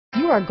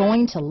are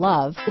going to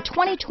love the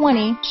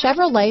 2020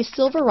 Chevrolet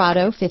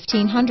Silverado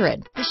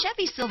 1500. The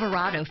Chevy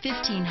Silverado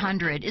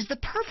 1500 is the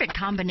perfect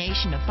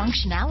combination of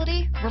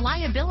functionality,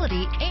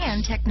 reliability,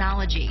 and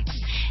technology.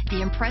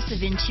 The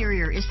impressive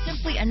interior is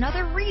simply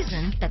another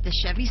reason that the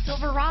Chevy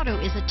Silverado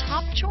is a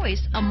top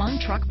choice among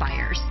truck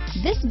buyers.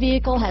 This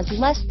vehicle has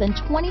less than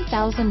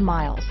 20,000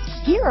 miles.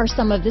 Here are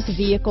some of this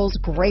vehicle's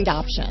great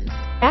options: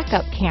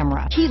 backup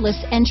camera, keyless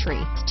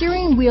entry,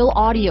 steering wheel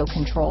audio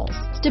controls,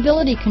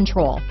 stability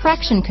control,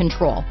 traction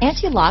control,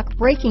 anti-lock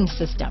braking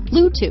system,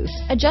 Bluetooth,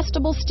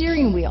 adjustable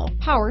steering wheel,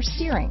 power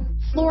steering,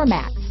 floor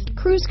mats,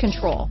 cruise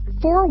control,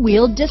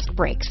 four-wheel disc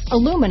brakes,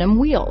 aluminum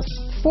wheels,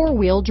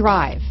 four-wheel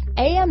drive,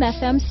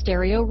 AM/FM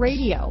stereo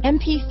radio,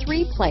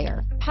 MP3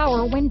 player,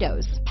 power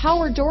windows,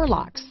 power door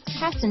locks,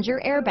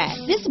 passenger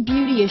airbag. This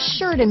beauty is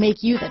sure to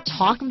make you the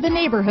talk of the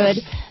neighborhood,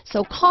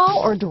 so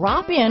call or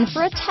drop in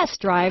for a test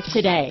drive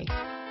today.